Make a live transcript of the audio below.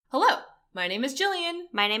Hello, my name is Jillian.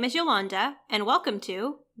 My name is Yolanda, and welcome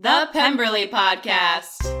to The Pemberley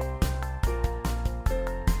Podcast.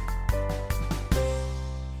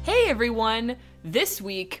 Hey everyone! This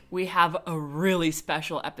week we have a really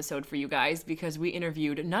special episode for you guys because we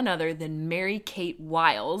interviewed none other than Mary-Kate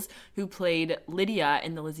Wiles, who played Lydia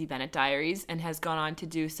in the Lizzie Bennet Diaries and has gone on to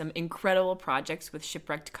do some incredible projects with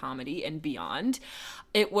Shipwrecked Comedy and beyond.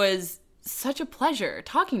 It was such a pleasure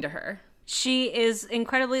talking to her. She is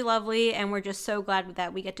incredibly lovely, and we're just so glad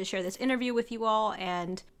that we get to share this interview with you all.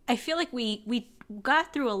 And I feel like we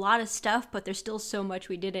got through a lot of stuff, but there's still so much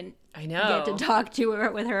we didn't get to talk to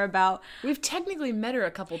her with her about. We've technically met her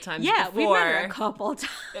a couple times before. We've met her a couple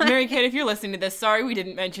times. Mary-Kate, if you're listening to this, sorry we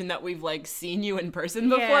didn't mention that we've seen you in person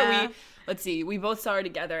before. Yeah. Let's see, we both saw her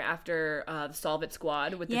together after the Solve It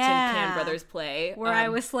Squad with the Tin Can Brothers play. Where I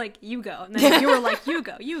was like, you go. And then you were like, you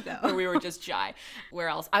go. Where we were just shy. Where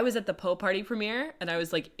else? I was at the Poe Party premiere, and I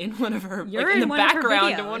was in one of her, You're in the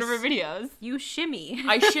background in one of her videos. You shimmy.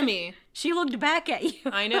 I shimmy. She looked back at you.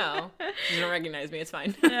 I know. She didn't recognize me. It's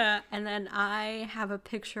fine. Yeah. And then I have a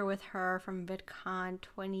picture with her from VidCon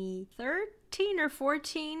 2013 or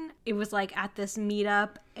 14. It was at this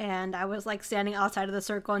meetup, and I was standing outside of the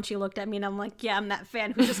circle, and she looked at me, and I'm like, yeah, I'm that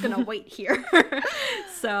fan who's just gonna wait here.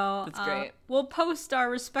 So that's great. We'll post our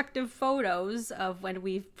respective photos of when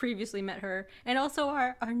we've previously met her, and also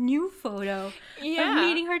our new photo of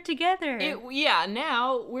meeting her together.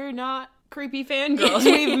 Now we're not creepy fangirls.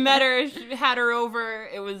 We've met her, had her over.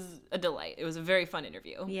 It was a delight. It was a very fun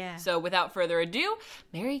interview. Yeah. So without further ado,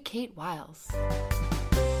 Mary-Kate Wiles.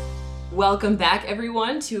 Welcome back,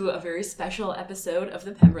 everyone, to a very special episode of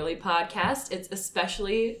the Pemberley Podcast. It's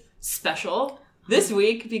especially special this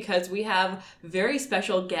week because we have very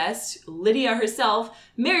special guest, Lydia herself,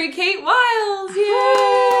 Mary-Kate Wiles.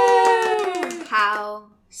 Yay! How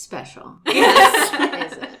special?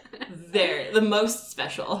 Yes. Is it? The most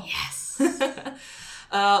special. Yes.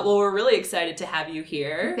 Well, we're really excited to have you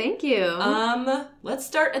here. Thank you. Let's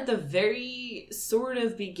start at the very sort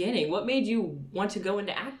of beginning. What made you want to go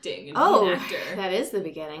into acting and be an actor? That is the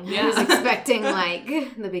beginning. Yeah. I was expecting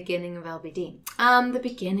the beginning of LBD. The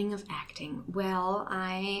beginning of acting. Well,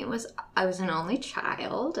 I was an only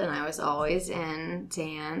child, and I was always in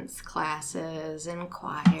dance classes and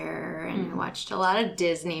choir, and I watched a lot of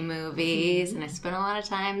Disney movies, and I spent a lot of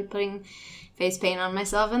time putting face paint on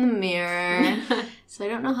myself in the mirror. So I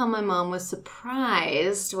don't know how my mom was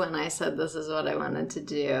surprised when I said this is what I wanted to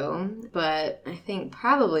do. But I think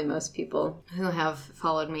probably most people who have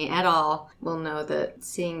followed me at all will know that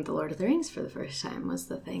seeing The Lord of the Rings for the first time was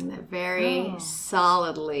the thing that very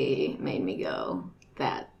solidly made me go,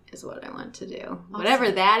 that is what I want to do. Awesome.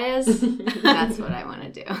 Whatever that is, that's what I want to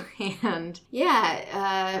do. And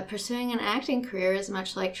pursuing an acting career is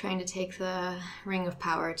much like trying to take the Ring of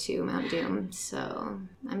Power to Mount Doom. So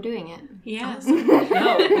I'm doing it. Yeah. Awesome.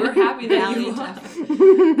 No, we're happy that you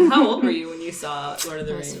are. How old were you when you saw Lord of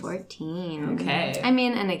the Rings? I was 14. Okay. I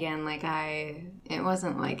mean, and again, it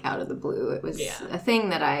wasn't out of the blue. It was a thing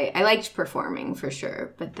that I liked performing for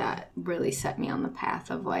sure, but that really set me on the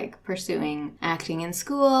path of pursuing acting in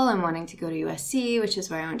school and wanting to go to USC, which is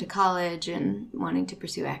where I went to college, and wanting to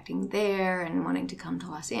pursue acting there and wanting to come to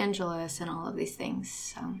Los Angeles and all of these things.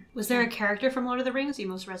 So, was there a character from Lord of the Rings you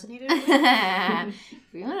most resonated with?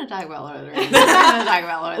 If we want to talk about Lord of the Rings, we're going to talk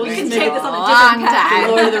about Lord of the Rings. We can take this on a long different time.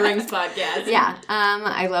 Lord of the Rings podcast. Yeah.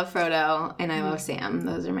 I love Frodo and I love Sam.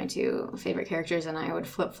 Those are my two favorite characters, and I would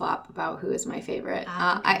flip-flop about who is my favorite.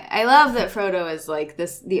 I love that Frodo is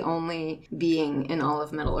the only being in all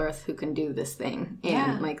of Middle-earth who can do this thing.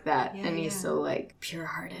 And that. Yeah, and he's so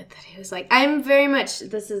pure-hearted that he was I'm very much,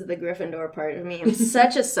 this is the Gryffindor part of me. I'm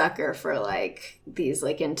such a sucker for these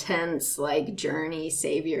intense journey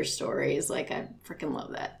savior stories. I freaking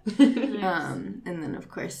love that. Nice. And then of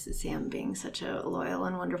course Sam being such a loyal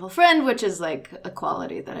and wonderful friend, which is a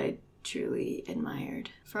quality that I truly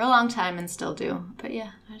admired for a long time and still do. But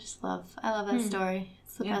yeah, I love that story.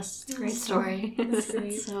 It's the best. Great story.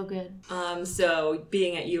 It's so good. So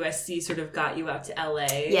being at USC sort of got you out to LA.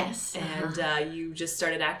 Yes. And you just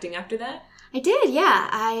started acting after that? I did, yeah.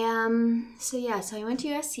 So I went to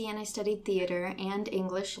USC and I studied theater and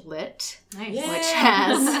English lit, nice. Which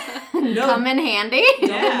has come in handy.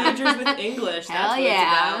 Double majors with English. That's Hell what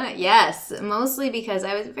yeah. it's about. Yes, mostly because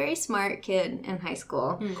I was a very smart kid in high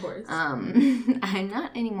school. Of course. I'm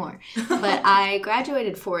not anymore. But I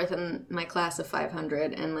graduated 4th in my class of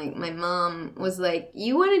 500, and my mom was like,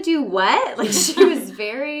 "You want to do what?" She was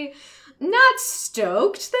very not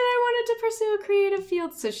stoked that I wanted to pursue a creative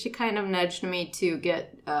field, so she kind of nudged me to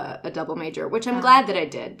get a double major, which I'm glad that I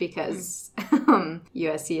did, because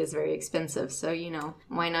USC is very expensive, so,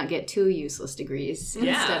 why not get 2 useless degrees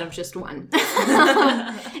instead of just 1?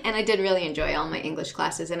 And I did really enjoy all my English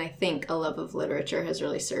classes, and I think a love of literature has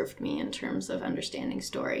really served me in terms of understanding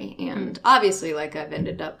story, and obviously, I've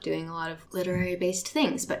ended up doing a lot of literary-based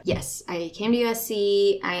things, but yes, I came to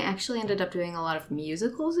USC. I actually ended up doing a lot of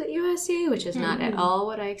musicals at USC, which is not at all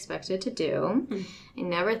what I expected to do. I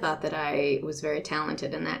never thought that I was very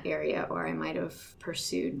talented in that area, or I might have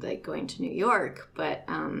pursued going to New York, but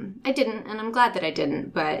I didn't, and I'm glad that I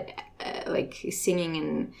didn't. But singing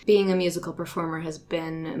and being a musical performer has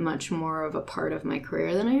been much more of a part of my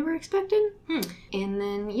career than I ever expected. And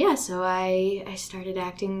then so I started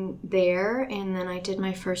acting there, and then I did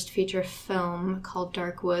my first feature film called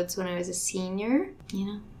Dark Woods when I was a senior.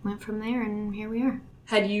 Went from there, and here we are.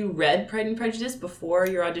 Had you read Pride and Prejudice before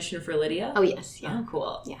your audition for Lydia? Oh, yes. Yeah. Oh,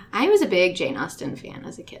 cool. Yeah. I was a big Jane Austen fan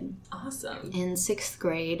as a kid. Awesome. In 6th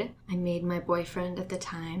grade, I made my boyfriend at the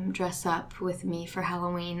time dress up with me for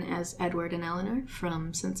Halloween as Edward and Eleanor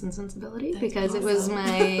from Sense and Sensibility. That's because awesome. It was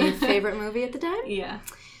my favorite movie at the time. Yeah.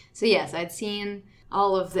 So, yes, I'd seen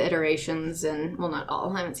all of the iterations, and, well, not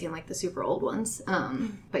all. I haven't seen, the super old ones.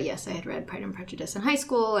 But, yes, I had read Pride and Prejudice in high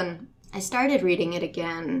school, and I started reading it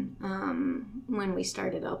again when we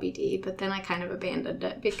started LBD, but then I kind of abandoned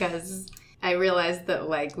it because I realized that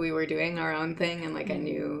we were doing our own thing, and I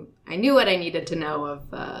knew what I needed to know of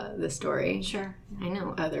the story. Sure. I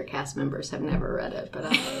know other cast members have never read it, but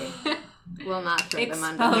I will not throw them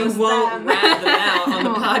under the bus. You won't rat them out on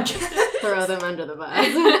the podcast. Throw them under the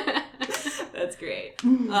bus. That's great.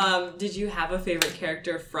 Did you have a favorite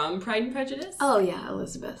character from Pride and Prejudice? Oh, yeah,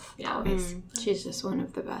 Elizabeth. Yeah. Always. She's just one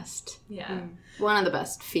of the best. Yeah. One of the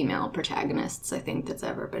best female protagonists, I think, that's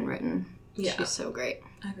ever been written. Yeah. She's so great.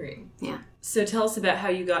 Agreed. Yeah. So tell us about how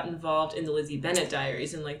you got involved in the Lizzie Bennet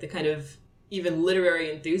Diaries and the kind of even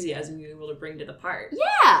literary enthusiasm you were able to bring to the part.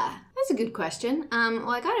 Yeah, that's a good question. Well,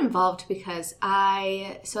 I got involved because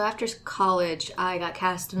so after college, I got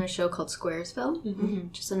cast in a show called Squaresville,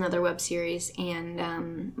 which is another web series,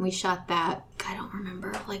 and we shot that, I don't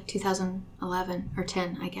remember, 2011 or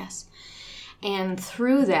 10, I guess. And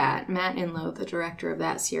through that, Matt Inlow, the director of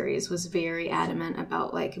that series, was very adamant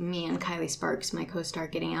about me and Kylie Sparks, my co-star,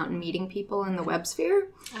 getting out and meeting people in the web sphere.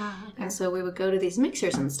 Okay. And so we would go to these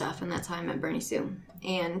mixers and stuff, and that's how I met Bernie Sue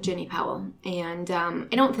and Jenny Powell. And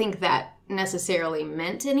I don't think that necessarily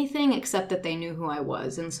meant anything except that they knew who I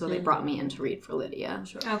was, and so they brought me in to read for Lydia.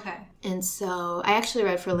 Sure. Okay. And so I actually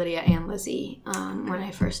read for Lydia and Lizzie when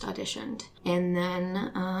I first auditioned. And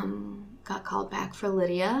then got called back for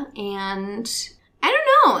Lydia, and I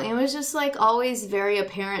don't know, it was just always very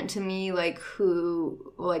apparent to me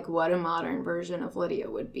what a modern version of Lydia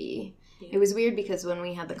would be. Yeah. It was weird because when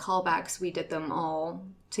we had the callbacks, we did them all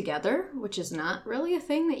together, which is not really a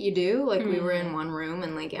thing that you do. We were in one room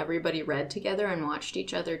and everybody read together and watched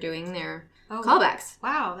each other doing their callbacks.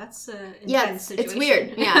 Wow, that's an intense situation. It's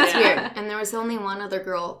weird. Yeah, it's weird. And there was only one other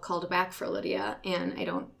girl called back for Lydia, and I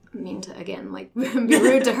don't mean to, again, be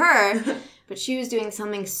rude to her, but she was doing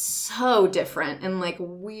something so different and,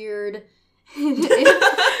 weird, in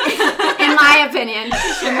my opinion,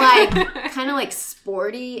 and, kind of,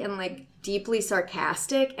 sporty and, deeply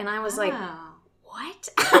sarcastic, and I was what?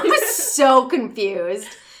 I was so confused.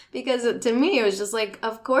 Because to me, it was just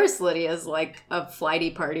of course Lydia's a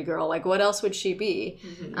flighty party girl. What else would she be?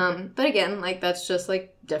 Mm-hmm. But again, that's just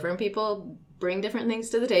different people bring different things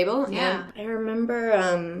to the table. Yeah. And I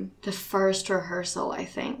remember the first rehearsal, I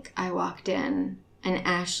think, I walked in and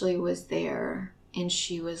Ashley was there and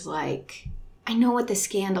she was I know what the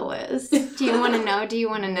scandal is. Do you want to know? Do you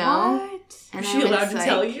want to know? What? And was she allowed to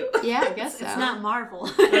tell you? Yeah, I guess so. It's not Marvel.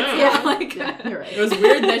 Yeah, You're right. It was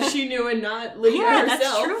weird that she knew and not Lydia herself.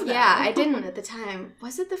 That's true. Yeah, I didn't at the time.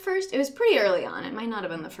 Was it the first? It was pretty early on. It might not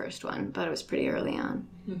have been the first one, but it was pretty early on.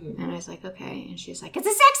 Mm-hmm. And I was okay. And she was it's a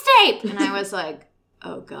sex tape! And I was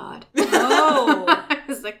oh, God. Oh. I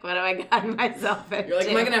was what have I gotten myself into? You're am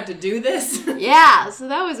I going to have to do this? Yeah, so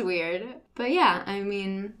that was weird. But yeah, I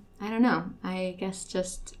mean, I don't know. I guess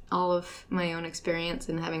just all of my own experience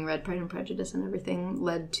and having read Pride and Prejudice and everything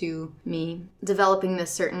led to me developing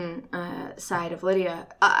this certain side of Lydia.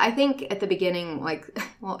 I think at the beginning,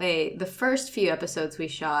 the first few episodes we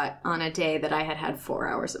shot on a day that I had 4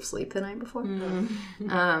 hours of sleep the night before. So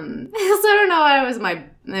I don't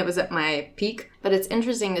know, it was at my peak. But it's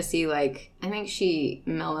interesting to see, I think she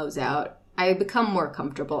mellows out. I become more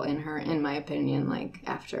comfortable in her, in my opinion,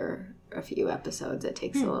 after a few episodes. It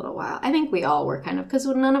takes a little while. I think we all were kind of, because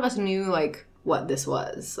none of us knew what this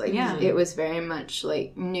was. Like, it was very much,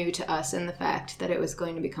 like, new to us, and the fact that it was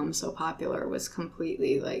going to become so popular was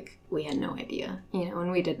completely, like, we had no idea, you know,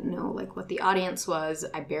 and we didn't know, like, what the audience was.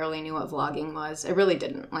 I barely knew what vlogging was. I really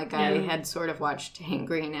didn't. Like, I had sort of watched Hank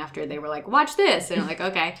Green after they were like, watch this, and I'm like,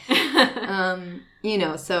 okay. You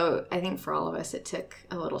know, so I think for all of us, it took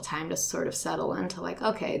a little time to sort of settle into, like,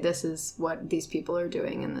 okay, this is what these people are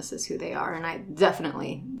doing, and this is who they are. And I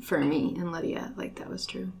definitely, for me and Lydia, like, that was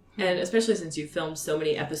true. And especially since you filmed so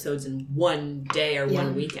many episodes in one day or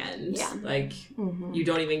one weekend, like, you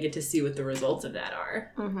don't even get to see what the results of that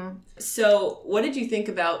are. So what did you think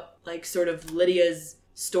about, like, sort of Lydia's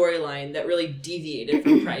storyline that really deviated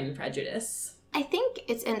from Pride and Prejudice? I think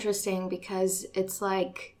it's interesting because it's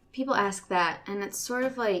like, people ask that, and it's sort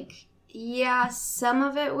of like, yeah, some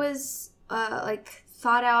of it was, like,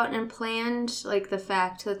 thought out and planned. Like, the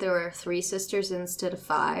fact that there were 3 sisters instead of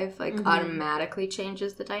 5, like, automatically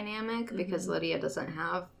changes the dynamic because Lydia doesn't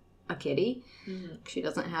have a kitty. She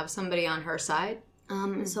doesn't have somebody on her side.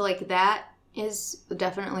 So, like, that is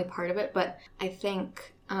definitely part of it, but I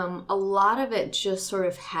think a lot of it just sort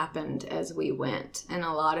of happened as we went, and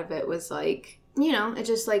a lot of it was, like, you know, it's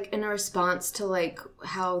just, like, in a response to, like,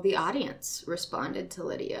 how the audience responded to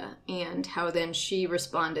Lydia and how then she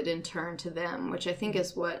responded in turn to them, which I think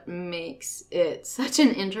is what makes it such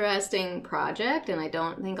an interesting project, and I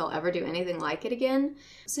don't think I'll ever do anything like it again.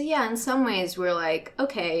 So, yeah, in some ways we're like,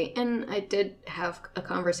 okay, and I did have a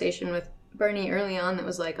conversation with Bernie early on that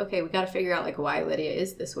was like, okay, we got to figure out, like, why Lydia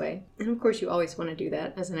is this way. And, of course, you always want to do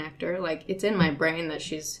that as an actor. Like, it's in my brain that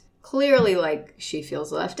she's clearly, like, she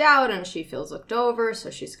feels left out and she feels looked over,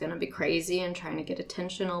 so she's gonna be crazy and trying to get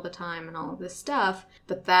attention all the time and all of this stuff.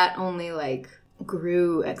 But that only, like,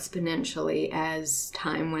 grew exponentially as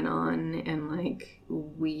time went on, and, like,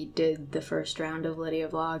 we did the first round of Lydia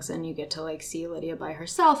vlogs, and you get to, like, see Lydia by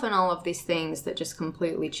herself and all of these things that just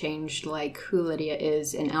completely changed, like, who Lydia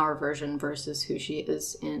is in our version versus who she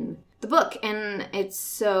is in the book. And it's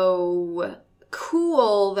so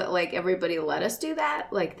cool that, like, everybody let us do that,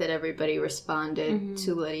 like, that everybody responded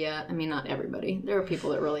to Lydia. I mean, not everybody. There were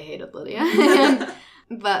people that really hated Lydia.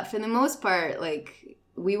 But for the most part, like,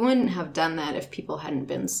 we wouldn't have done that if people hadn't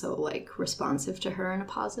been so, like, responsive to her in a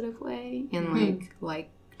positive way and, like,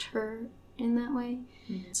 liked her in that way.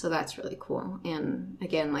 So that's really cool. And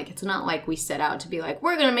again, like, it's not like we set out to be like,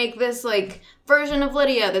 we're gonna make this, like, version of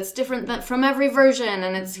Lydia that's different from every version,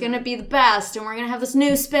 and it's gonna be the best, and we're gonna have this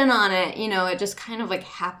new spin on it. You know, it just kind of, like,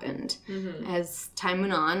 happened as time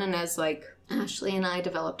went on, and as, like, Ashley and I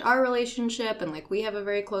developed our relationship, and, like, we have a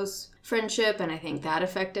very close friendship, and I think that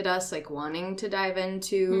affected us, like, wanting to dive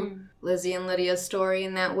into Lizzie and Lydia's story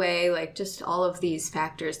in that way. Like, just all of these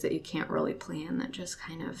factors that you can't really plan that just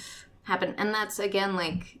kind of happen. And that's, again,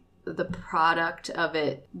 like, the product of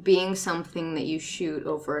it being something that you shoot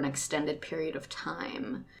over an extended period of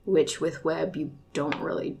time, which with web you don't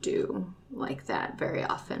really do like that very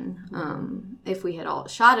often. If we had all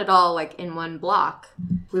shot it all, like, in one block,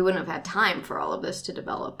 we wouldn't have had time for all of this to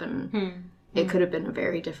develop, and it could have been a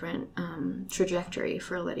very different trajectory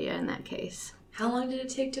for Lydia in that case. How long did it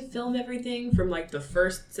take to film everything from, like, the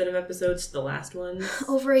first set of episodes to the last ones?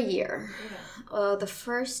 Over a year. Yeah. The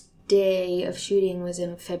first day of shooting was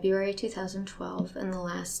in February 2012, and the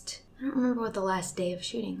last, I don't remember what the last day of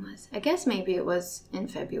shooting was. I guess maybe it was in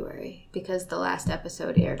February, because the last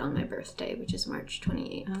episode aired on my birthday, which is March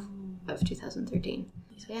 28th of 2013.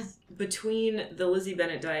 So, yeah. Between the Lizzie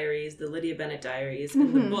Bennet Diaries, the Lydia Bennet Diaries,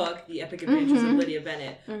 and the book, The Epic Adventures of Lydia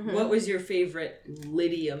Bennet, what was your favorite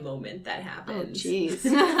Lydia moment that happened? Oh, jeez.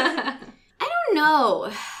 I don't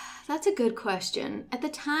know. That's a good question. At the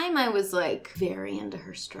time, I was, like, very into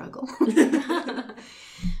her struggle.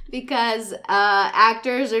 Because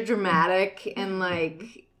actors are dramatic, and,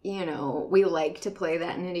 like, you know, we like to play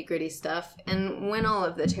that nitty-gritty stuff. And when all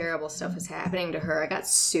of the terrible stuff was happening to her, I got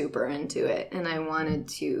super into it. And I wanted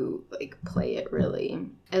to, like, play it really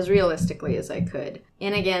as realistically as I could.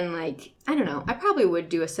 And again, like, I don't know, I probably would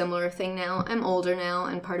do a similar thing now. I'm older now,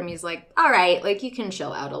 and part of me is like, all right, like, you can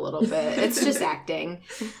chill out a little bit. It's just acting.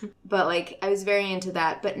 But, like, I was very into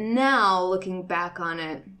that. But now, looking back on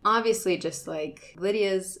it, obviously just, like,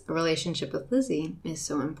 Lydia's relationship with Lizzie is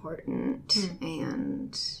so important.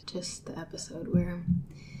 And just the episode where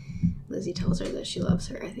Lizzie tells her that she loves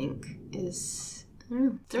her, I think, is... I don't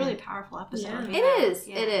know. It's a really powerful episode. Yeah. It is.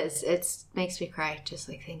 Yeah. It is. It makes me cry just,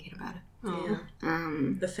 like, thinking about it. Yeah.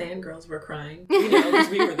 The fangirls were crying, you know, because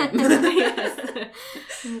we were them. Yes.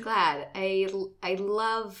 I'm glad. I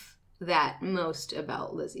love that most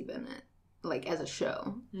about Lizzie Bennet, like, as a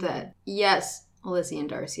show. That, yes, Lizzie and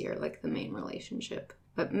Darcy are, like, the main relationship,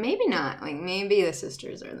 But maybe not. Like, maybe the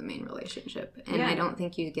sisters are the main relationship. And I don't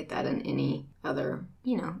think you get that in any other,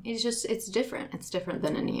 it's different. It's different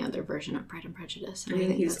than any other version of Pride and Prejudice. And I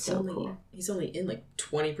think that's so cool. He's only in like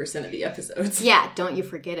 20% of the episodes. Yeah, don't you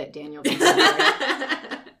forget it, Daniel.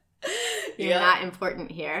 You're not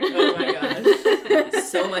important here. Oh my gosh.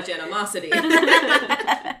 So much animosity.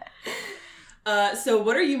 So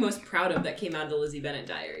what are you most proud of that came out of the Lizzie Bennet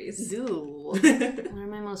Diaries? Ooh. What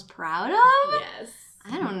am I most proud of? Yes.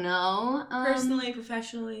 I don't know. Personally,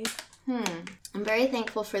 professionally? I'm very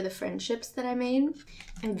thankful for the friendships that I made.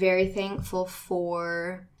 I'm very thankful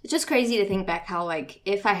for... It's just crazy to think back how, like,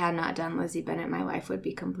 if I had not done Lizzie Bennet, my life would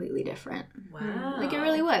be completely different. Wow. Like, it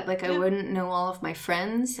really would. Like, I wouldn't know all of my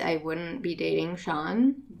friends. I wouldn't be dating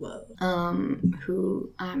Sean. Whoa.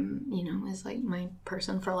 Who, is, like, my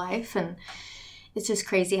person for life. And it's just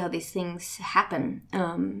crazy how these things happen.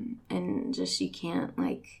 And just, you can't,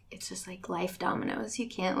 like... It's just, like, life dominoes. You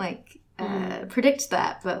can't, like... predict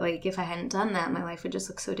that, but like if I hadn't done that, my life would just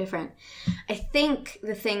look so different. I think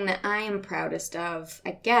the thing that I am proudest of,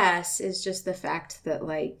 I guess, is just the fact that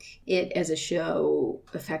like it as a show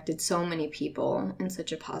affected so many people in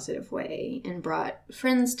such a positive way and brought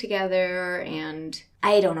friends together. And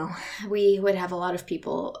I don't know, we would have a lot of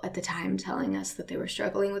people at the time telling us that they were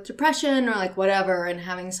struggling with depression or like whatever, and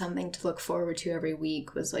having something to look forward to every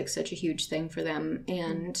week was like such a huge thing for them.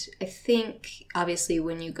 And I think obviously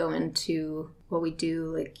when you go into what we do,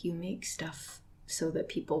 like you make stuff so that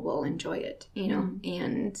people will enjoy it,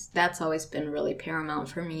 and that's always been really paramount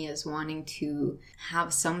for me, is wanting to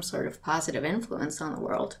have some sort of positive influence on the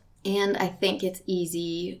world. And I think it's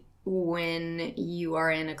easy when you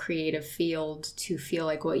are in a creative field to feel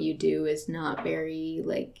like what you do is not very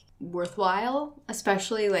like worthwhile,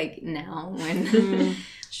 especially like now when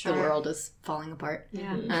the world is falling apart.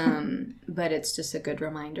 But it's just a good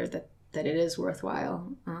reminder that it is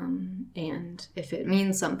worthwhile, and if it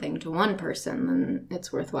means something to one person, then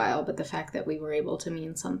it's worthwhile. But the fact that we were able to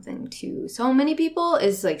mean something to so many people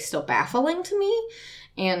is like still baffling to me,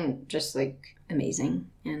 and just like amazing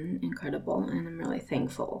and incredible, and I'm really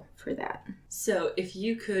thankful for that. So if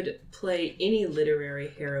you could play any literary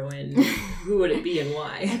heroine, who would it be and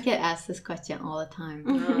why? I get asked this question all the time.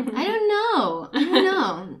 I don't know.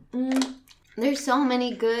 There's so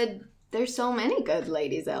many good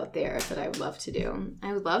ladies out there that I would love to do.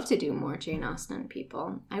 I would love to do more Jane Austen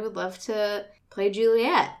people. I would love to play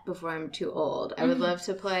Juliet before I'm too old. I would love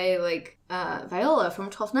to play like Viola from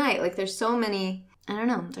Twelfth Night. Like there's so many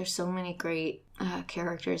great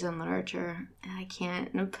characters in literature. I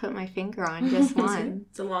can't put my finger on just one.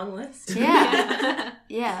 It's a long list. Yeah.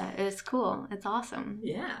 Yeah, it's cool. It's awesome.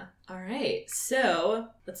 Yeah. All right. So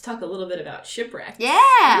let's talk a little bit about Shipwrecked.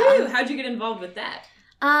 Yeah. Woo! How'd you get involved with that?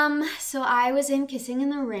 So I was in Kissing in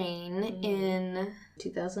the Rain in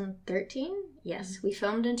 2013. Yes, we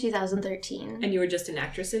filmed in 2013. And you were just an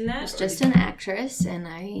actress in that? I was just an actress, and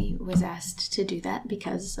I was asked to do that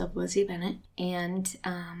because of Lizzie Bennet. And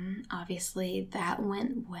obviously that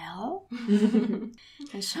went well. And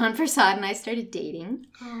Sean Prasad and I started dating.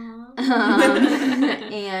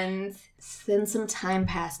 And then some time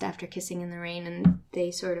passed after Kissing in the Rain, and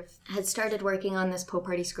they sort of had started working on this Poe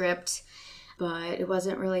Party script, but it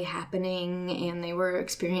wasn't really happening, and they were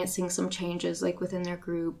experiencing some changes like within their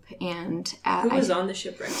group. And who was on the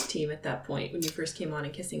Shipwrecked team at that point when you first came on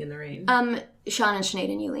in Kissing in the Rain? Sean and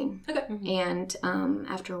Sinead and Eileen. Okay. And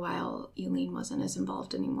after a while, Eileen wasn't as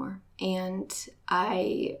involved anymore. And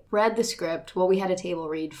I read the script. Well, we had a table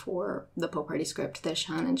read for the Poe Party script that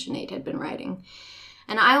Sean and Sinead had been writing.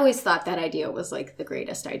 And I always thought that idea was like the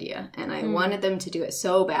greatest idea. And I wanted them to do it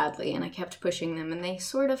so badly. And I kept pushing them. And they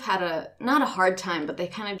sort of had not a hard time, but they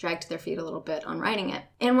kind of dragged their feet a little bit on writing it.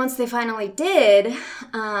 And once they finally did,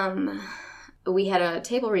 we had a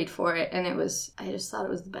table read for it. And I just thought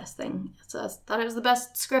it was the best thing. So I thought it was the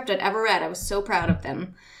best script I'd ever read. I was so proud of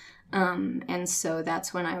them. And so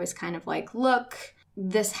that's when I was kind of like, look,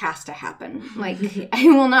 this has to happen. Like, I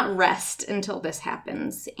will not rest until this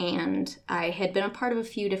happens. And I had been a part of a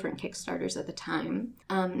few different Kickstarters at the time.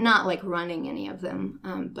 Not like running any of them,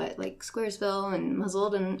 but like Squaresville and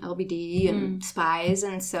Muzzled and LBD and Spies.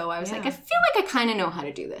 And so I was like, I feel like I kind of know how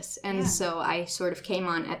to do this. And so I sort of came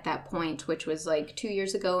on at that point, which was like 2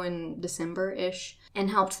 years ago in December-ish, and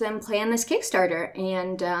helped them plan this Kickstarter.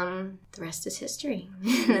 And the rest is history.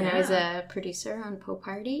 And I was a producer on Poe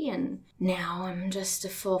Party, and now I'm just a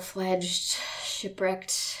full-fledged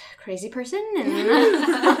shipwrecked crazy person.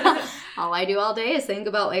 And all I do all day is think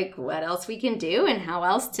about like what else we can do and how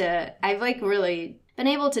else to... I've like really been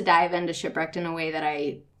able to dive into Shipwrecked in a way that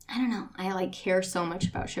I don't know. I like care so much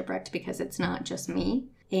about Shipwrecked because it's not just me.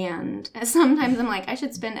 And sometimes I'm like, I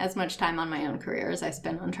should spend as much time on my own career as I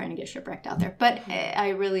spend on trying to get Shipwrecked out there. But I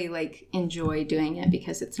really like enjoy doing it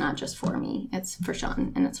because it's not just for me. It's for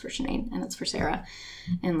Sean, and it's for Sinead, and it's for Sarah.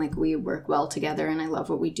 And like we work well together, and I love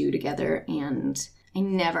what we do together. And I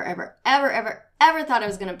never, ever, ever, ever, ever thought I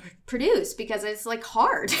was going to produce because it's like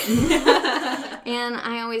hard. And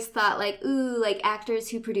I always thought like, ooh, like actors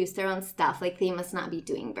who produce their own stuff, like they must not be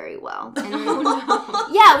doing very well. And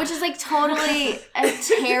yeah, which is like totally a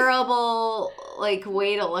terrible like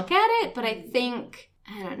way to look at it. But I think,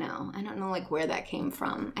 I don't know like where that came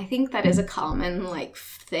from. I think that is a common like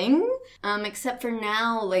thing, except for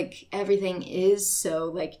now, like everything is so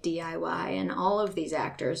like DIY, and all of these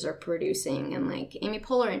actors are producing, and like Amy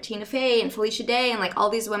Poehler and Tina Fey and Felicia Day, and like all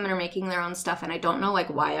these women are making their own stuff, and I don't know like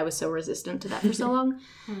why I was so resistant to that for so long.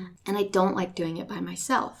 And I don't like doing it by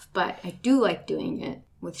myself, but I do like doing it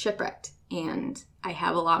with Shipwrecked, and I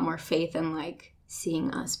have a lot more faith in like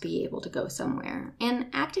seeing us be able to go somewhere. And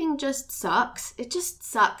acting just sucks. It just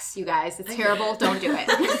sucks, you guys. It's terrible. Don't do it.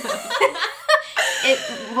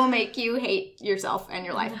 It will make you hate yourself and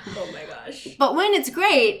your life. Oh my gosh. But when it's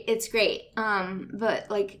great, it's great. But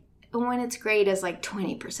like when it's great is like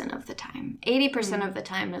 20% of the time. 80% of the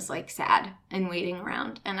time is like sad and waiting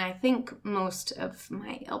around. And I think most of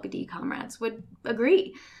my LBD comrades would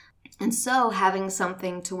agree. And so having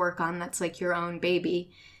something to work on that's like your own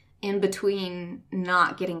baby in between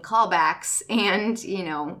not getting callbacks and, you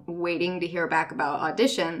know, waiting to hear back about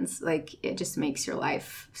auditions, like, it just makes your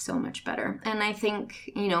life so much better. And I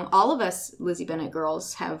think, you know, all of us Lizzie Bennett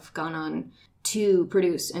girls have gone on to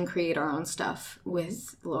produce and create our own stuff,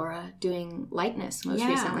 with Laura doing Likeness most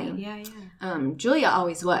recently. Julia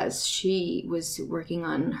always was. She was working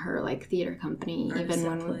on her, like, theater company even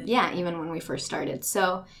when we first started.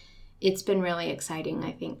 So it's been really exciting,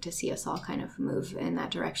 I think, to see us all kind of move in that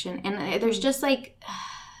direction. And there's just, like,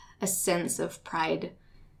 a sense of pride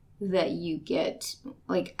that you get.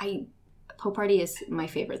 Like, Poe Party is my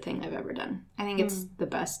favorite thing I've ever done. I think it's the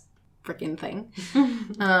best freaking thing.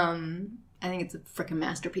 I think it's a freaking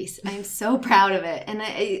masterpiece. I'm so proud of it. And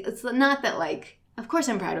it's not that, like, of course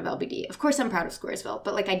I'm proud of LBD. Of course I'm proud of Squaresville.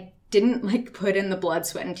 But, like, I didn't, like, put in the blood,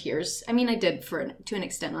 sweat, and tears. I mean, I did to an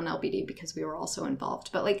extent on LBD because we were also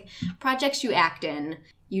involved. But, like, projects you act in,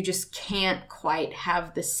 you just can't quite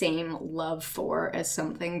have the same love for as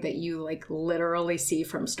something that you, like, literally see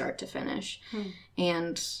from start to finish.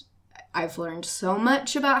 And I've learned so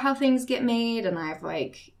much about how things get made. And I've,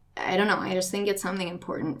 like, I don't know. I just think it's something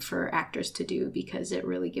important for actors to do because it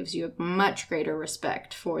really gives you a much greater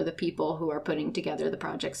respect for the people who are putting together the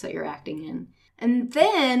projects that you're acting in. And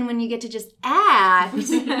then when you get to just act,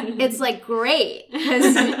 it's like great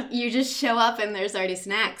because you just show up and there's already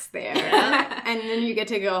snacks there. And then you get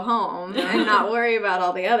to go home and not worry about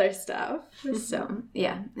all the other stuff. So,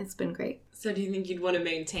 yeah, it's been great. So do you think you'd want to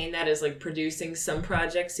maintain that as, like, producing some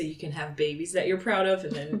projects so you can have babies that you're proud of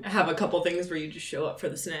and then have a couple things where you just show up for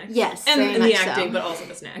the snacks? Yes, and very the much acting, so. But also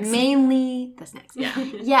the snacks. Mainly the snacks. Yeah.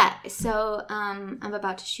 Yeah, so I'm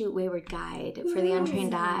about to shoot Wayward Guide for the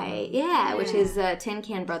Untrained Eye. Yeah, which is a Tin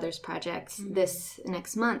Can Brothers project this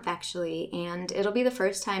next month, actually. And it'll be the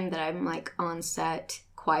first time that I'm, like, on set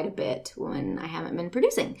quite a bit when I haven't been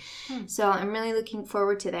producing. So I'm really looking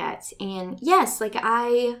forward to that. And yes, like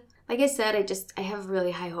I said, I have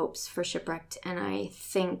really high hopes for Shipwrecked, and I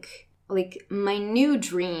think, like, my new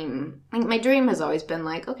dream, like, my dream has always been,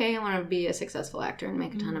 like, okay, I want to be a successful actor and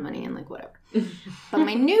make a ton of money and, like, whatever. But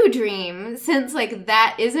my new dream, since, like,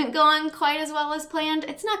 that isn't going quite as well as planned,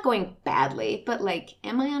 it's not going badly, but, like,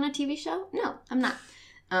 am I on a TV show? No, I'm not.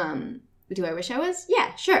 Do I wish I was?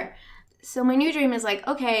 Yeah, sure. So my new dream is, like,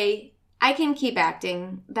 okay, I can keep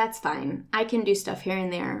acting. That's fine. I can do stuff here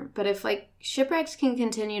and there. But if, like, Shipwrecked can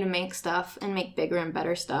continue to make stuff and make bigger and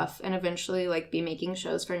better stuff and eventually, like, be making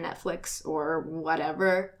shows for Netflix or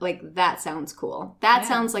whatever, like, that sounds cool. That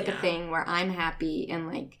sounds like a thing where I'm happy and,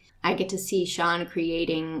 like, I get to see Sean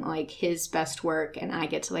creating, like, his best work and I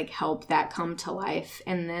get to, like, help that come to life.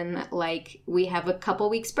 And then, like, we have a couple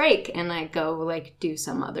weeks break and I go, like, do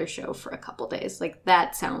some other show for a couple days. Like,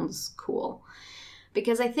 that sounds cool.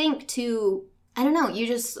 Because I think, too, I don't know, you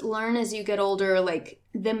just learn as you get older, like,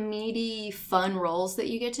 the meaty, fun roles that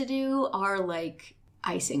you get to do are, like,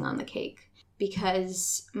 icing on the cake.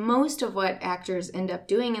 Because most of what actors end up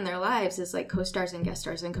doing in their lives is, like, co-stars and guest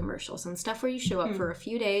stars in commercials and stuff where you show up for a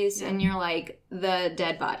few days and you're, like, the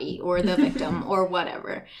dead body or the victim or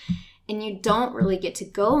whatever. And you don't really get to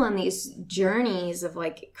go on these journeys of,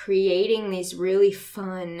 like, creating these really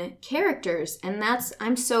fun characters. And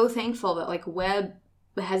I'm so thankful that, like, Web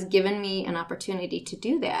has given me an opportunity to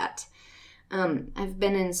do that. I've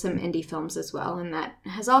been in some indie films as well, and that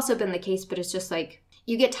has also been the case, but it's just like,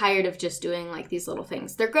 you get tired of just doing like these little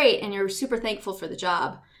things. They're great, and you're super thankful for the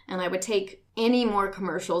job, and I would take any more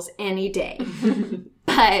commercials any day.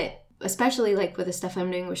 But especially like with the stuff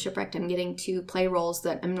I'm doing with Shipwrecked, I'm getting to play roles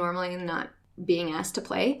that I'm normally not being asked to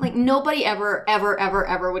play. Like, nobody ever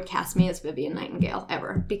would cast me as Vivian Nightingale,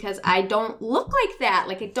 ever. Because I don't look like that.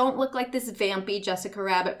 Like, I don't look like this vampy Jessica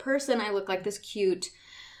Rabbit person. I look like this cute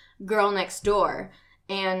girl next door.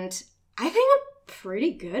 And I think I'm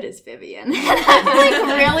pretty good as Vivian. I'm,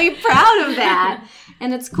 like, really proud of that.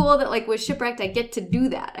 And it's cool that, like, with Shipwrecked, I get to do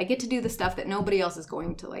that. I get to do the stuff that nobody else is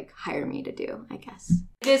going to, like, hire me to do, I guess.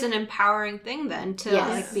 It is an empowering thing, then, to, Yes.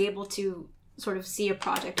 like, be able to sort of see a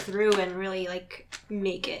project through and really, like,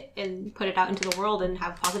 make it and put it out into the world and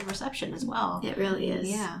have positive reception as well. It really is.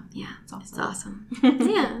 Yeah. Yeah. It's awesome. It's awesome.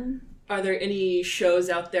 Yeah. Are there any shows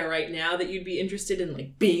out there right now that you'd be interested in,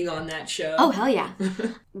 like, being on that show? Oh, hell yeah.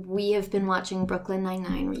 We have been watching Brooklyn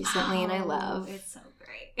Nine-Nine recently, and I love. It's so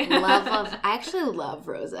great. I actually love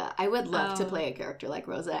Rosa. I would love to play a character like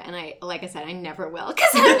Rosa, and like I said, I never will, because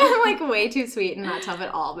I'm, like, way too sweet and not tough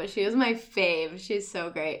at all, but she is my fave. She's so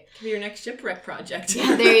great. Could be your next shipwreck project.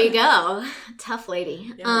 Yeah, there you go. Tough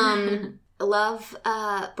lady. Yeah. I love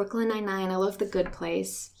Brooklyn Nine-Nine. I love The Good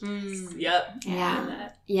Place. Yep. Yeah.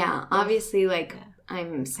 Yeah, obviously, like,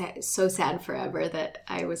 I'm so sad forever that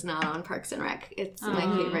I was not on Parks and Rec. It's my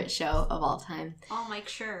favorite show of all time. Oh, Mike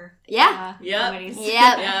Schur. Yeah. Yep.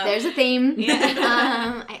 Yeah, there's a theme.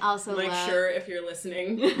 Yeah. I also Mike love Schur, if you're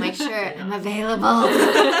listening. Mike Schur. I'm available.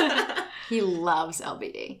 He loves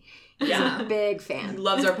LBD. He's Yeah. a big He fan.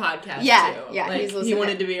 loves our podcast, Yeah, too. yeah, Like, he's he listening.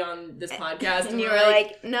 wanted to be on this podcast. And you we're were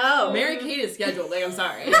like, no. Mary Kate is scheduled. Like, I'm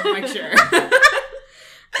sorry. Mike Schur.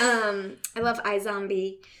 I love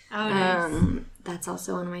iZombie. Oh, nice. That's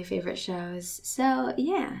also one of my favorite shows. So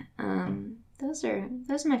yeah, those are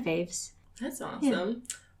my faves. That's awesome.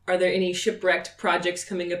 Are there any shipwrecked projects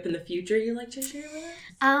coming up in the future you'd like to share with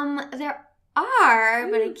us? There are,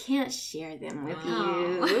 but I can't share them with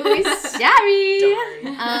Oh. you. Sorry.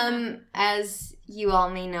 Darn. As you all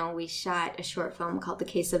may know, we shot a short film called The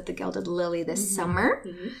Case of the Gilded Lily this summer.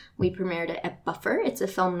 Mm-hmm. We premiered it at Buffer. It's a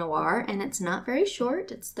film noir, and it's not very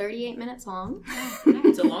short. It's 38 minutes long.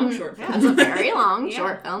 It's a long short film. It's a very long Yeah.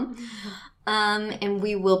 short film. And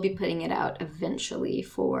we will be putting it out eventually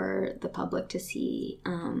for the public to see.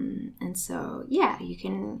 And so, yeah, you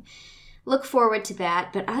can look forward to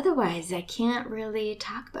that. But otherwise, I can't really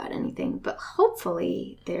talk about anything. But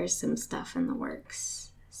hopefully, there's some stuff in the works.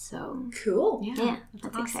 So, Cool. yeah, that's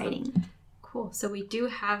awesome. exciting. Cool. So we do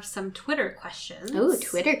have some Twitter questions. Oh,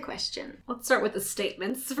 Twitter question. Let's start with the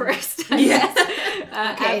statements first. Yeah.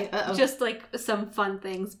 Okay, uh-oh. Just like some fun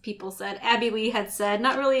things people said. Abby Lee had said,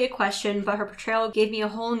 not really a question, but her portrayal gave me a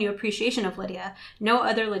whole new appreciation of Lydia. No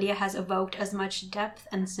other Lydia has evoked as much depth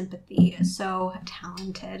and sympathy. So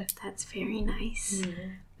talented. That's very nice.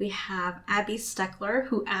 We have Abby Steckler,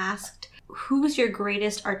 who asked, who's your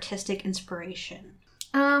greatest artistic inspiration?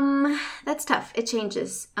 That's tough. It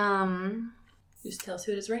changes. Just tell us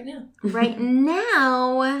who it is right now. Right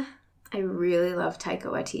now, I really love Taika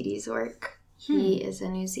Waititi's work. He is a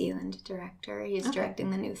New Zealand director. He's directing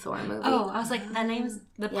the new Thor movie. Oh, I was like, that name's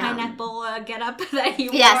the Yeah. pineapple get-up that you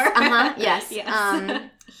Yes, wore. yes. Yes.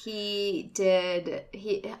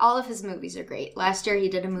 All of his movies are great. Last year he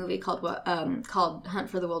did a movie called Hunt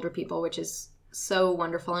for the Wilder People, which is so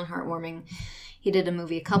wonderful and heartwarming. He did a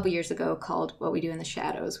movie a couple years ago called What We Do in the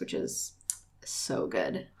Shadows, which is so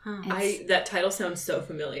good. That title sounds so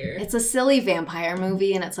familiar. It's a silly vampire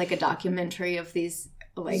movie, and it's like a documentary of these,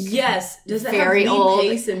 like... Yes. Does it very have Lee old-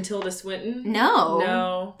 Pace and Tilda Swinton? No.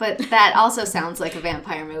 No. But that also sounds like a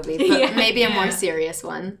vampire movie, but Yeah, maybe a yeah. more serious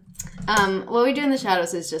one. What We Do in the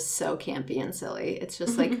Shadows is just so campy and silly. It's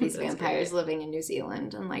just like these That's vampires great. living in New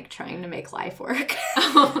Zealand and like trying to make life work.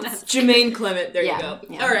 Oh, that's Jermaine Clement. There yeah, you go.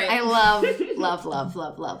 yeah. All right. I love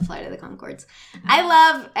Flight of the Conchords. I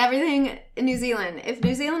love everything in New Zealand. If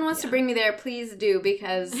New Zealand wants to bring me there, please do,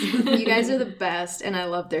 because you guys are the best, and I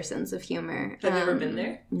love their sense of humor. Have you ever been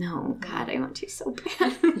there? No, God, I want to so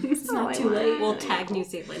bad. It's not too late. We'll tag New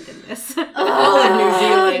Zealand in this. All in New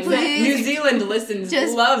Zealand. please. New Zealand listens,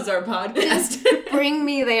 Just- loves our podcast. Bring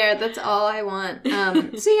me there. That's all I want.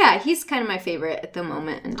 So yeah, he's kind of my favorite at the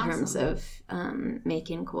moment in terms of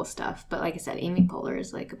making cool stuff. But like I said, Amy Poehler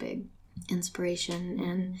is like a big inspiration.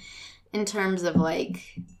 And in terms of like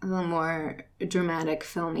the more dramatic,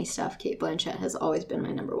 filmy stuff, Cate Blanchett has always been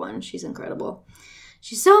my number one. She's incredible.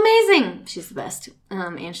 She's so amazing. She's the best.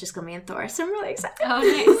 And she's going to be in Thor, so I'm really excited. Oh,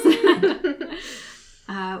 nice.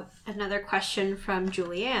 Another question from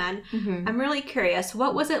Julianne. Mm-hmm. I'm really curious,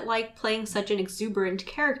 what was it like playing such an exuberant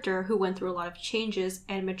character who went through a lot of changes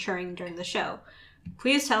and maturing during the show?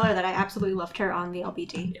 Please tell her that I absolutely loved her on the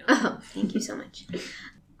LBD. Oh, thank you so much.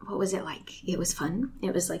 What was it like? It was fun.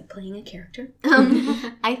 It was like playing a character.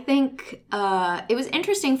 I think it was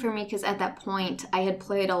interesting for me because at that point I had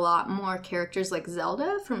played a lot more characters like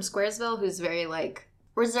Zelda from Squaresville, who's very like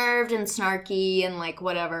reserved and snarky and like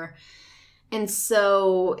whatever. And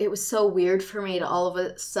so it was so weird for me to all of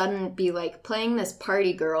a sudden be like playing this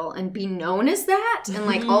party girl and be known as that. And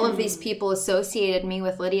like all of these people associated me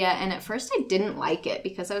with Lydia. And at first I didn't like it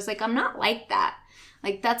because I was like, I'm not like that.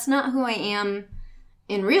 Like that's not who I am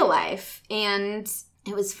in real life. And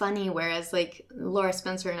it was funny, whereas like Laura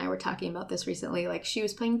Spencer and I were talking about this recently, like she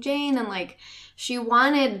was playing Jane and like she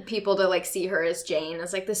wanted people to like see her as Jane,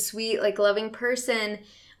 as like the sweet, like loving person,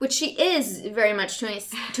 which she is very much to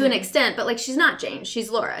an extent, but like she's not Jane, she's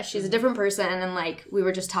Laura, she's a different person. And like we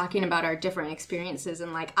were just talking about our different experiences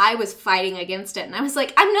and like I was fighting against it and I was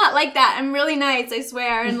like, I'm not like that, I'm really nice, I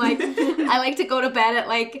swear, and like I like to go to bed at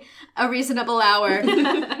like a reasonable hour.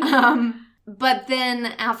 But then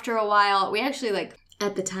after a while, we actually like,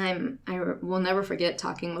 at the time, I will never forget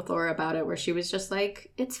talking with Laura about it, where she was just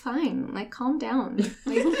like, it's fine, like calm down.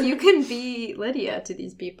 Like you can be Lydia to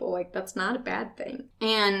these people, like that's not a bad thing.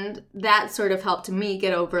 And that sort of helped me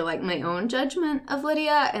get over like my own judgment of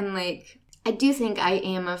Lydia. And like, I do think I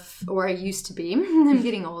am or I used to be, I'm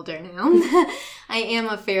getting older now, I am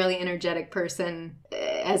a fairly energetic person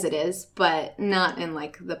as it is, but not in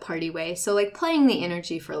like the party way. So like playing the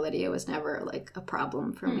energy for Lydia was never like a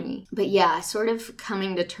problem for me. But yeah, sort of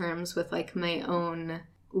coming to terms with like my own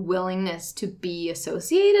willingness to be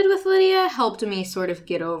associated with Lydia helped me sort of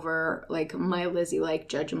get over like my Lizzie-like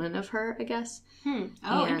judgment of her, I guess. Oh,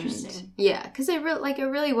 and, interesting. Yeah, because it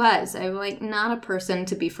really was. I'm like not a person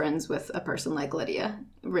to be friends with a person like Lydia,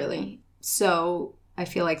 really. So I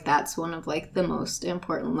feel like that's one of like the most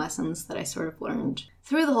important lessons that I sort of learned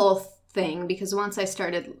through the whole thing, because once I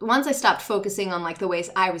stopped focusing on like the ways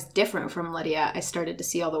I was different from Lydia, I started to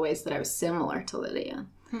see all the ways that I was similar to Lydia.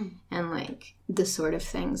 And like the sort of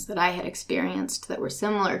things that I had experienced that were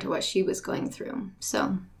similar to what she was going through.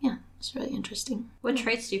 So yeah, it's really interesting. What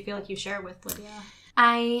traits do you feel like you share with Lydia?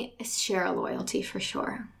 I share a loyalty for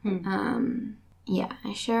sure. Yeah,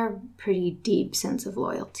 I share a pretty deep sense of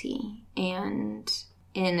loyalty, and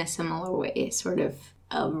in a similar way, sort of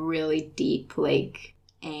a really deep like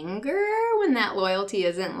anger when that loyalty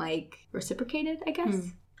isn't like reciprocated, I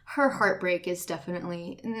guess. Her heartbreak is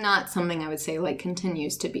definitely not something I would say like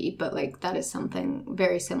continues to be, but like that is something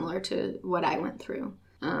very similar to what I went through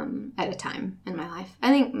at a time in my life. I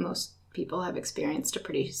think most people have experienced a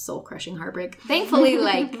pretty soul-crushing heartbreak. Thankfully,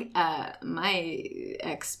 like my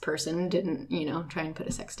ex-person didn't, try and put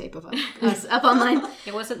a sex tape of us up online.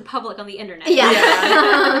 It wasn't public on the internet.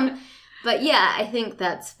 Yeah. But yeah, I think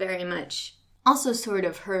that's very much also sort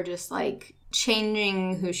of her just like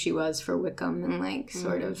changing who she was for Wickham, and like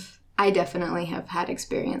sort of, I definitely have had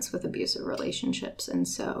experience with abusive relationships, and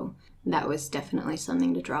so that was definitely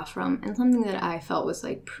something to draw from, and something that I felt was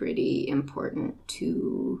like pretty important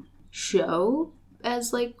to show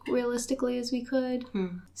as like realistically as we could.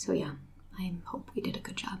 So yeah, I hope we did a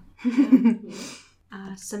good job.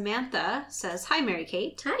 Samantha says, "Hi, Mary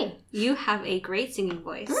Kate. Hi. You have a great singing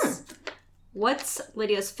voice. What's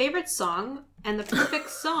Lydia's favorite song and the perfect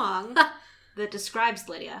song that describes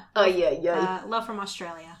Lydia?" Oh, yeah. Love from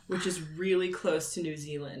Australia. Which is really close to New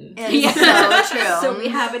Zealand. It's so true. So we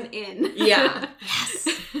have an in. Yeah.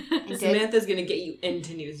 Yes. Samantha's going to get you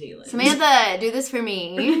into New Zealand. Samantha, do this for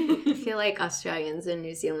me. I feel like Australians and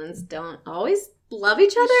New Zealanders don't always love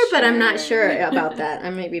each other, but I'm not sure about that. I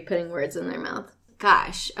may be putting words in their mouth.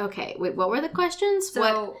 Gosh. Okay. Wait, what were the questions?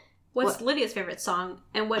 So... What's Lydia's favorite song,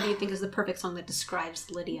 and what do you think is the perfect song that describes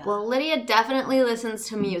Lydia? Well, Lydia definitely listens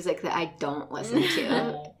to music that I don't listen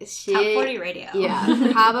to. She, Top 40 radio.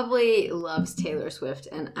 Yeah, probably loves Taylor Swift,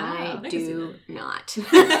 and I do not.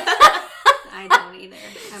 I don't either.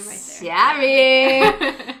 I'm right there.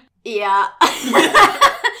 Sorry. Yeah.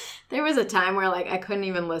 There was a time where, like, I couldn't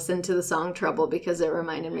even listen to the song Trouble because it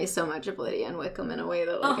reminded me so much of Lydia and Wickham in a way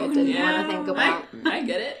that, like, I didn't want to think about. I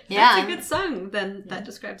get it. Yeah. That's a good song, then, that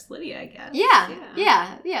describes Lydia, I guess.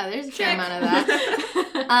 Yeah, there's a fair amount of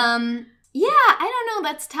that. Yeah, I don't know,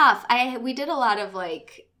 that's tough. We did a lot of,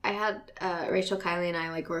 like, I had Rachel, Kylie, and I,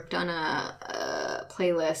 like, worked on a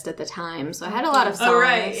playlist at the time, so I had a lot of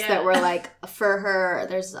songs that were, like, for her.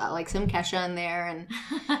 There's, like, some Kesha in there, and,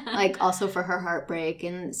 like, also for her heartbreak,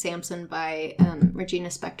 and Samson by Regina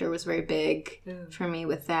Spektor was very big for me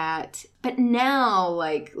with that. But now,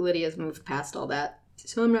 like, Lydia's moved past all that,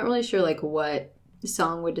 So I'm not really sure, like, what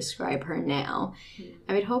song would describe her now.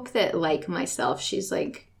 I would hope that, like myself, she's,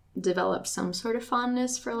 like, developed some sort of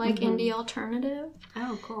fondness for, like, indie alternative.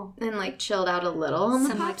 Oh, cool. And, like, chilled out a little on the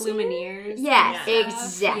Some, pop like, Lumineers. Yeah, Yeah.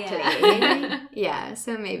 exactly. Yeah,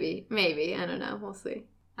 so maybe. I don't know. We'll see.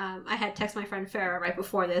 I had texted my friend Farah right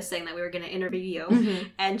before this saying that we were going to interview you,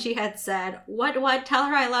 and she had said, what, tell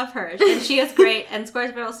her I love her, and she is great, and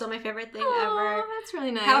Squaresville is still my favorite thing ever. That's really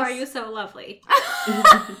nice. How are you so lovely?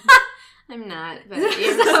 I'm not, but you're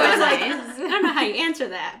so nice. I don't know how you answer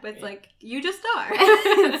that, but it's like, you just are.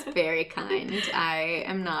 It's very kind. I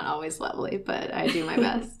am not always lovely, but I do my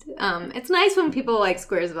best. It's nice when people like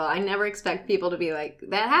Squaresville. I never expect people to be like,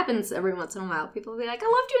 that happens every once in a while. People will be like, I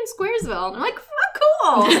loved you in Squaresville. And I'm like,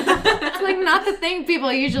 cool. It's like not the thing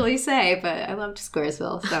people usually say, but I loved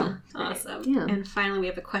Squaresville. So Awesome. Yeah. And finally, we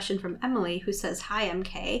have a question from Emily who says, hi,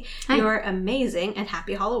 MK. Hi. You're amazing and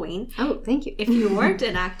happy Halloween. Oh, thank you. If you weren't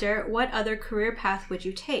an actor, what other career path would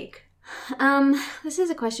you take? This is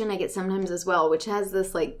a question I get sometimes as well, which has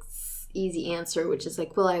this like easy answer, which is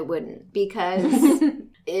like, well, I wouldn't, because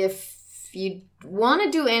if you want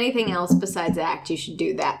to do anything else besides act, you should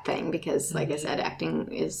do that thing, because like I said,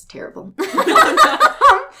 acting is terrible.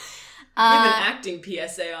 We have an acting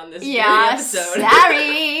PSA on this episode.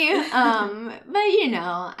 Sorry. But you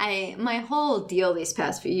know, my whole deal these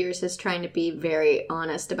past few years is trying to be very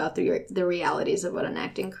honest about the realities of what an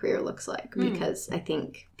acting career looks like, because I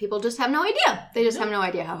think people just have no idea. They just have no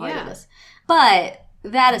idea how hard it is. But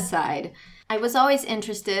that aside, I was always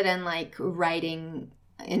interested in like writing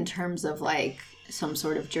in terms of like some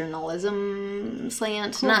sort of journalism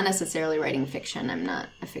slant. Cool. Not necessarily writing fiction. I'm not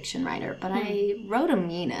a fiction writer, but I wrote a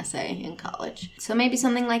mean essay in college. So maybe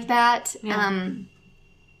something like that. Yeah.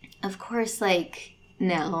 Of course, like,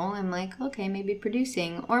 now I'm like, okay, maybe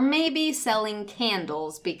producing or maybe selling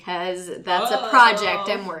candles, because that's a project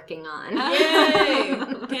I'm working on. Yay!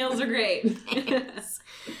 Candles are great.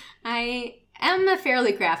 I am a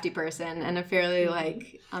fairly crafty person, and a fairly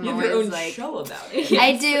like I'm you have always your own like show about it. Yes.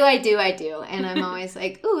 I do, and I'm always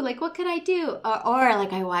like, ooh, like what could I do? Or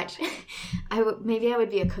like I watch, maybe I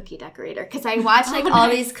would be a cookie decorator, because I watch like all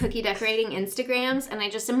these cookie decorating Instagrams, and I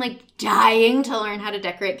just am like dying to learn how to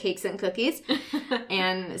decorate cakes and cookies,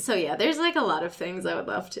 and so yeah, there's like a lot of things I would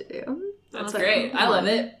love to do. That's great. I love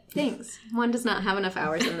it. Thanks. One does not have enough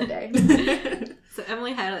hours in the day. So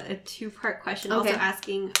Emily had a two-part question, also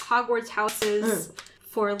asking Hogwarts houses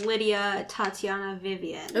for Lydia, Tatiana,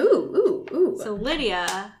 Vivian. Ooh. So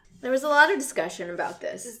Lydia... There was a lot of discussion about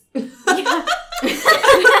this. This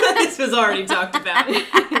was already talked about.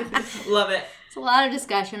 Love it. There's a lot of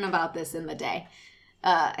discussion about this in the day.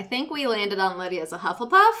 I think we landed on Lydia as a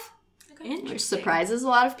Hufflepuff, which surprises a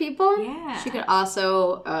lot of people. Yeah. She could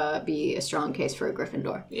also be a strong case for a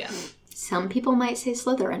Gryffindor. Yeah. Some people might say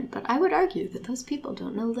Slytherin, but I would argue that those people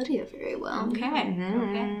don't know Lydia very well. Okay.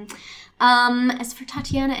 Okay. As for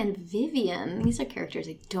Tatiana and Vivian, these are characters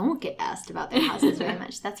I don't get asked about their houses very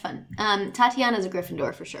much. That's fun. Tatiana's a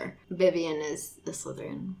Gryffindor for sure. Vivian is a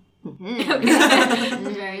Slytherin.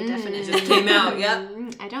 Very definite. It just came out, yep.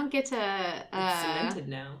 I don't get to... It's cemented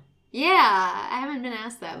now. Yeah, I haven't been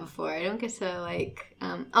asked that before. I don't get to, like...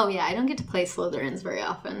 I don't get to play Slytherins very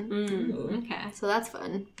often. Okay. So that's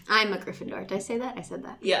fun. I'm a Gryffindor. Did I say that? I said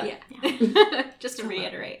that. Yeah. Just to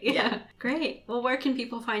reiterate. Yeah. Great. Well, where can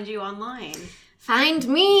people find you online? Find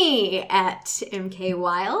me at MK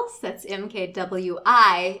Wiles. That's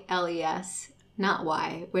MKWILES. Not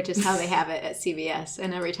Y, which is how they have it at CVS.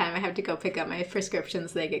 And every time I have to go pick up my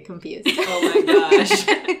prescriptions, they get confused. Oh my gosh.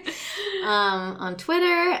 On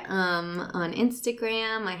Twitter, on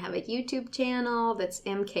Instagram, I have a YouTube channel that's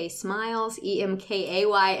MK Smiles,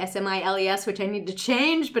 EMKAYSMILES, which I need to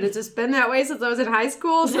change, but it's just been that way since I was in high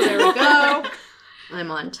school, so there we go. I'm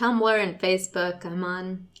on Tumblr and Facebook. I'm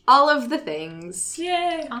on all of the things.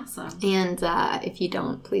 Yay. Awesome. And if you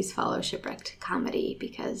don't, please follow Shipwrecked Comedy,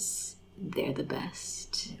 because they're the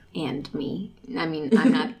best. And me. I mean,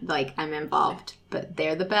 I'm not, like, I'm involved, but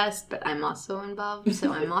they're the best, but I'm also involved,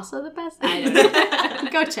 so I'm also the best. I don't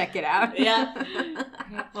know. Go check it out. Yeah. Okay.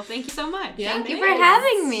 Well, thank you so much. Yeah, Thank you for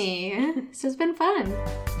having me. This has been fun.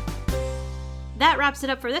 That wraps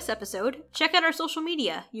it up for this episode. Check out our social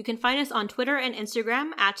media. You can find us on Twitter and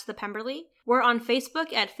Instagram at The Pemberley. We're on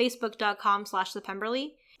Facebook at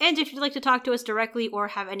facebook.com/thepemberley. And if you'd like to talk to us directly or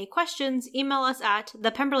have any questions, email us at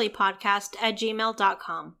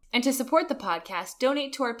thepemberleypodcast@gmail.com. And to support the podcast,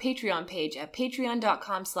 donate to our Patreon page at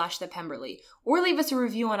patreon.com/thepemberley, or leave us a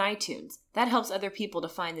review on iTunes. That helps other people to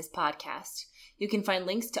find this podcast. You can find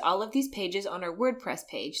links to all of these pages on our WordPress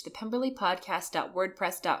page,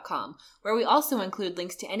 thepemberleypodcast.wordpress.com, where we also include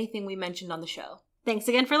links to anything we mentioned on the show. Thanks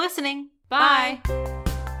again for listening. Bye.